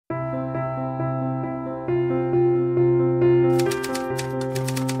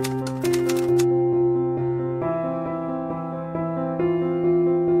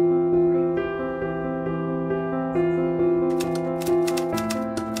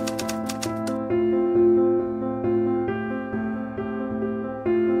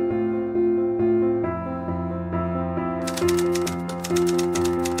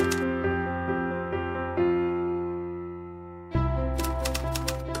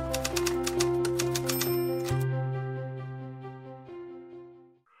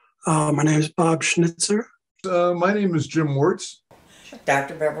My name is Bob Schnitzer. My name is Jim Wirtz.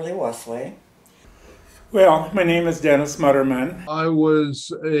 Dr. Beverly Wesley. Well, my name is Dennis Mutterman. I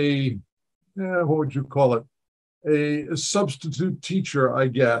was what would you call it? A substitute teacher, I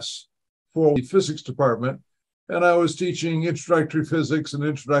guess, for the physics department. And I was teaching introductory physics and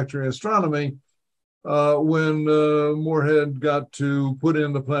introductory astronomy when Moorhead got to put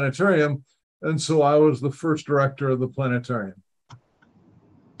in the planetarium. And so I was the first director of the planetarium.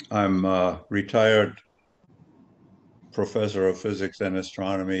 I'm a retired professor of physics and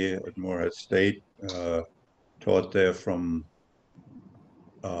astronomy at Moorhead State. Taught there from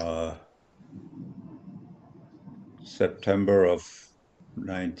September of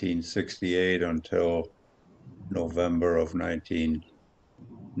 1968 until November of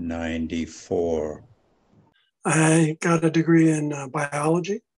 1994. I got a degree in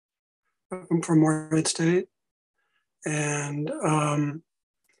biology from Moorhead State. And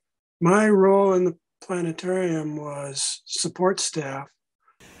my role in the planetarium was support staff.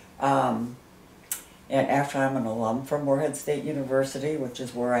 And after I'm an alum from Moorhead State University, which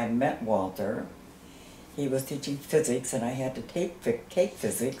is where I met Walter, he was teaching physics and I had to take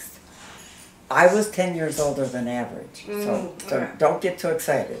physics. I was 10 years older than average, so don't get too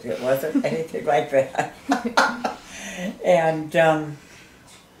excited. It wasn't anything like that. And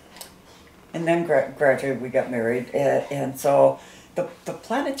then graduated, we got married, and so the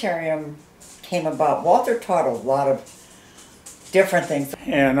planetarium came about. Walter taught a lot of different things.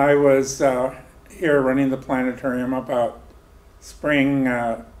 And I was here running the planetarium about spring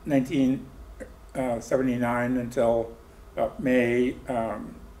 1979 until about May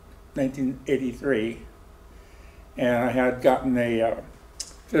 1983. And I had gotten a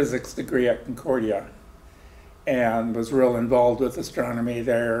physics degree at Concordia and was real involved with astronomy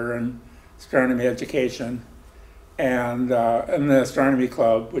there and astronomy education and the astronomy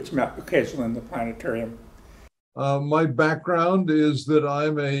club, which met occasionally in the planetarium. My background is that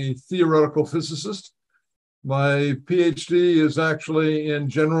I'm a theoretical physicist. My PhD is actually in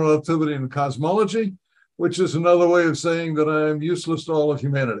general relativity and cosmology, which is another way of saying that I'm useless to all of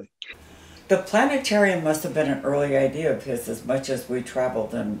humanity. The planetarium must have been an early idea of his, as much as we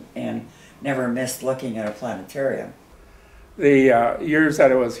traveled and never missed looking at a planetarium. The years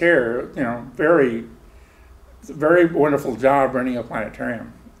that I was here, very wonderful job running a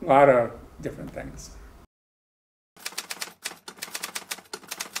planetarium. A lot of different things.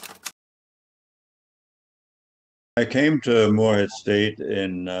 I came to Moorhead State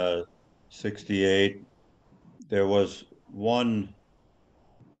in '68. There was one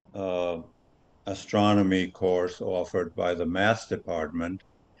astronomy course offered by the math department.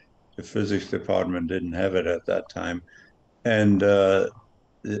 The physics department didn't have it at that time. And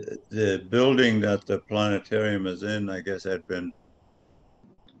the building that the planetarium is in, I guess, had been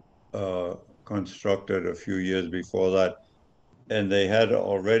constructed a few years before that. And they had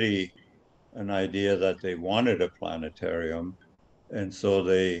already an idea that they wanted a planetarium. And so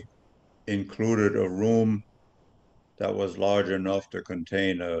they included a room that was large enough to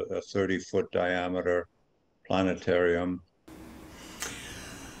contain a 30-foot diameter planetarium.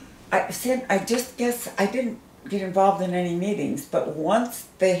 I just guess I didn't get involved in any meetings, but once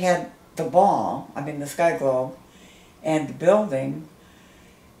they had the ball, the sky globe, and the building,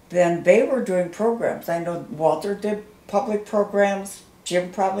 then they were doing programs. I know Walter did public programs,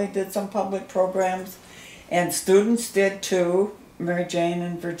 Jim probably did some public programs, and students did too, Mary Jane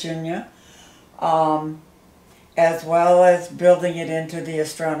and Virginia, as well as building it into the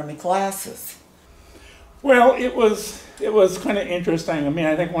astronomy classes. Well, it was kind of interesting.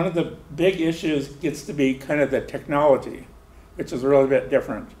 I think one of the big issues gets to be kind of the technology, which is a little bit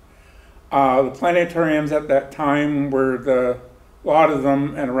different. The planetariums at that time were a lot of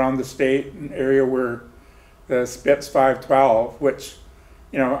them, and around the state and area were the Spitz 512, which,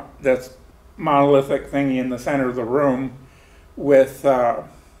 that's monolithic thingy in the center of the room with,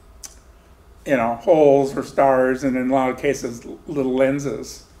 holes or stars, and in a lot of cases, little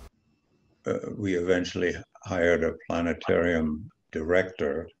lenses. We eventually hired a planetarium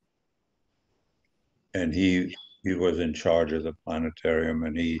director, and he was in charge of the planetarium,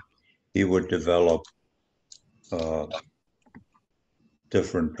 and he would develop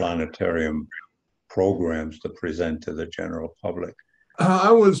different planetarium programs to present to the general public.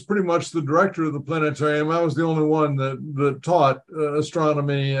 I was pretty much the director of the planetarium. I was the only one that taught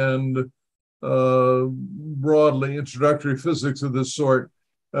astronomy and broadly introductory physics of this sort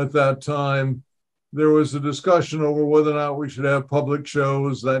at that time. There was a discussion over whether or not we should have public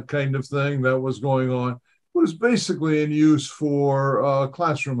shows, that kind of thing that was going on. It was basically in use for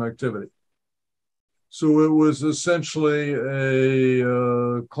classroom activity. So it was essentially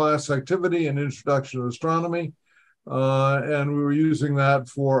a class activity, an introduction to astronomy, and we were using that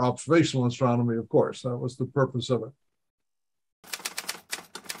for observational astronomy, of course. That was the purpose of it.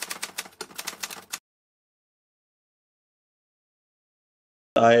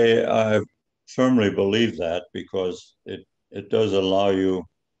 I firmly believe that because it does allow you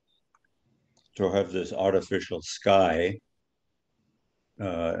to have this artificial sky,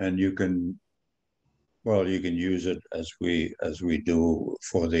 and you can use it as we do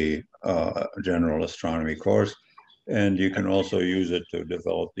for the general astronomy course, and you can also use it to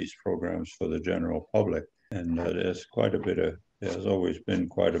develop these programs for the general public. And there's always been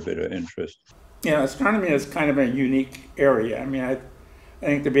quite a bit of interest. Yeah, astronomy is kind of a unique area. I mean, I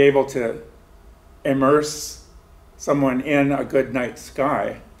think to be able to immerse someone in a good night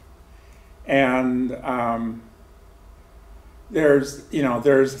sky, and there's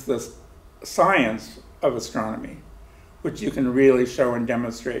this science of astronomy, which you can really show and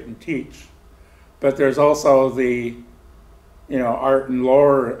demonstrate and teach. But there's also the, art and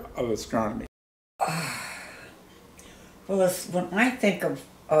lore of astronomy. Well, when I think of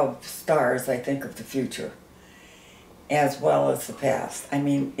stars, I think of the future as well as the past. I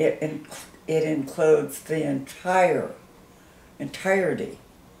mean, it includes the entirety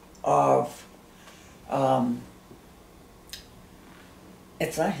of,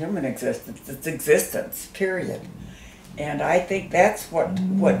 it's not human existence, it's existence, period. And I think that's what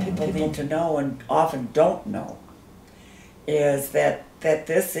people need to know and often don't know, is that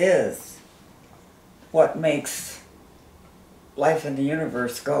this is what makes life in the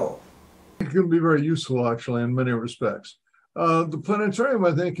universe go. It can be very useful, actually, in many respects. The planetarium,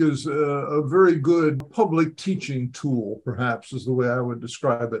 I think, is a very good public teaching tool, perhaps, is the way I would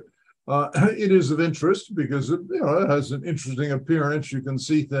describe it. It is of interest because it has an interesting appearance. You can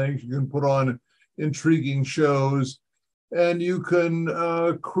see things, you can put on intriguing shows, and you can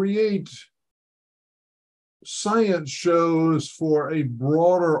create science shows for a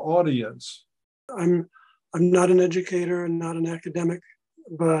broader audience. I'm not an educator and not an academic,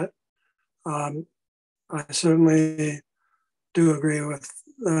 but I certainly do agree with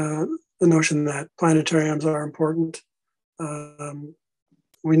the notion that planetariums are important.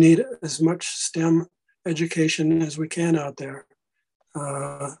 We need as much STEM education as we can out there.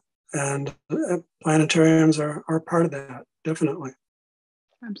 And planetariums are part of that, definitely.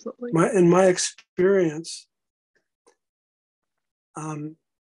 Absolutely. In my experience,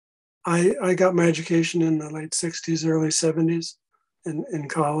 I got my education in the late 60s, early 70s in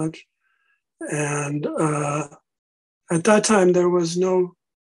college. And at that time, there was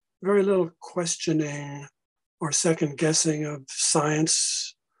very little questioning or second guessing of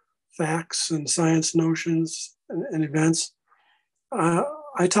science facts and science notions and events.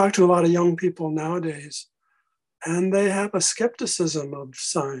 I talk to a lot of young people nowadays, and they have a skepticism of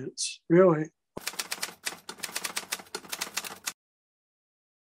science, really.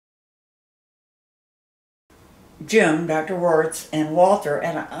 Jim, Dr. Wirtz, and Walter,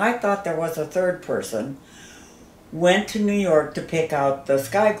 and I thought there was a third person, went to New York to pick out the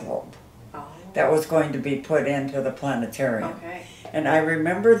sky globe that was going to be put into the planetarium. Okay. And I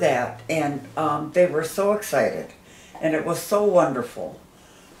remember that, and they were so excited, and it was so wonderful.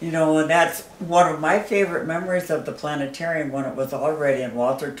 And that's one of my favorite memories of the planetarium when it was all ready, and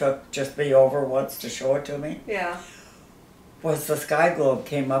Walter took just me over once to show it to me. Yeah. Was the sky globe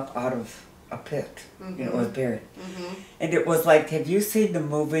came up out of a pit. Mm-hmm. It was buried. Mm-hmm. And it was like, have you seen the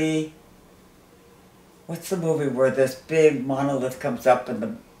movie, what's the movie where this big monolith comes up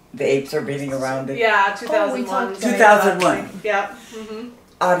and the apes are beating around it? Yeah, 2001. 2001. Yep.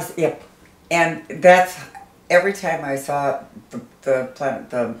 Mm-hmm. Yep. And that's, every time I saw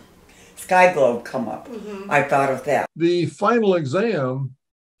the sky globe come up, I thought of that. The final exam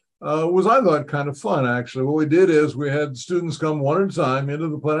was, I thought, kind of fun, actually. What we did is we had students come one at a time into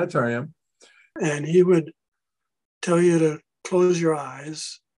the planetarium. And he would tell you to close your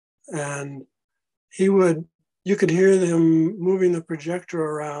eyes, and you could hear them moving the projector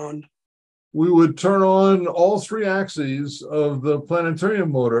around. We would turn on all three axes of the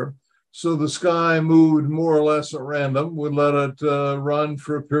planetarium motor, so the sky moved more or less at random. We'd let it run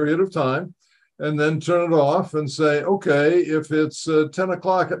for a period of time, and then turn it off and say, okay, if it's 10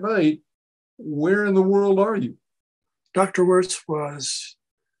 o'clock at night, where in the world are you? Dr. Wirtz was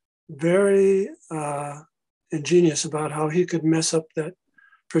very ingenious about how he could mess up that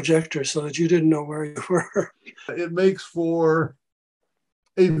projector so that you didn't know where you were. It makes for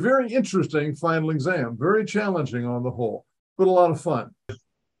a very interesting final exam, very challenging on the whole, but a lot of fun.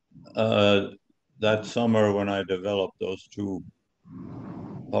 That summer when I developed those two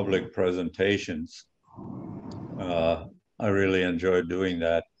public presentations, I really enjoyed doing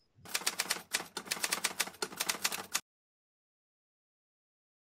that.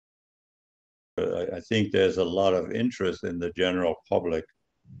 I think there's a lot of interest in the general public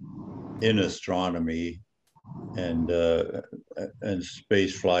in astronomy and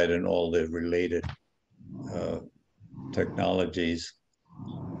space flight and all the related technologies.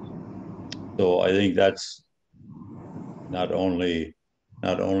 So I think that's not only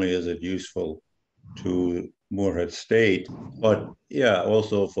is it useful to Moorhead State, but yeah,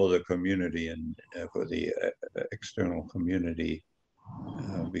 also for the community and for the external community,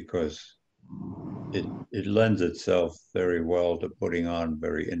 because it lends itself very well to putting on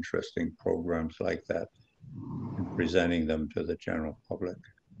very interesting programs like that and presenting them to the general public.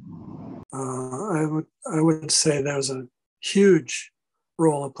 I would say there's a huge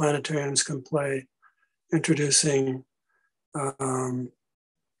role that planetariums can play introducing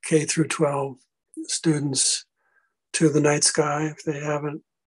K through 12 students to the night sky if they haven't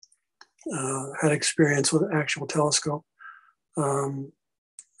had experience with an actual telescope.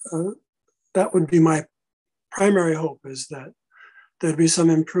 That would be my primary hope, is that there'd be some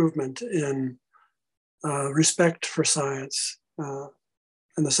improvement in respect for science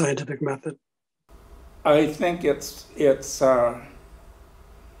and the scientific method. I think it's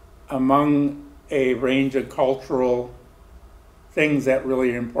among a range of cultural things that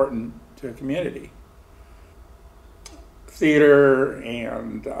really are important to a community. Theater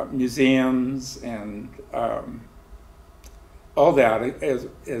and museums and all that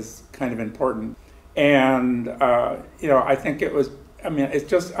is kind of important. And, I think it's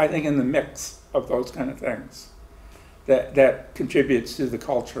just, I think in the mix of those kind of things that contributes to the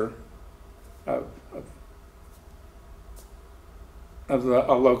culture of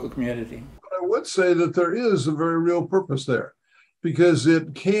a local community. I would say that there is a very real purpose there, because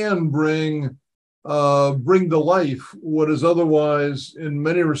it can bring to life what is otherwise, in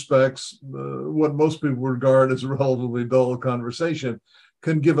many respects, what most people regard as a relatively dull conversation,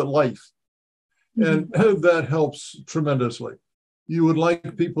 can give it life. Mm-hmm. And that helps tremendously. You would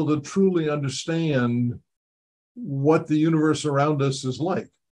like people to truly understand what the universe around us is like.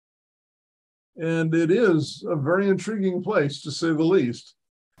 And it is a very intriguing place, to say the least.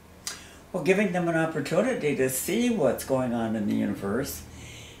 Well, giving them an opportunity to see what's going on in the universe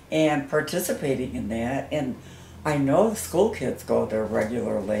and participating in that. And I know the school kids go there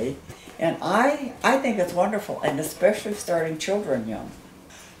regularly, and I think it's wonderful, and especially starting children young.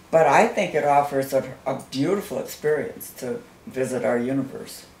 But I think it offers a beautiful experience to visit our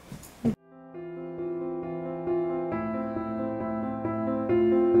universe.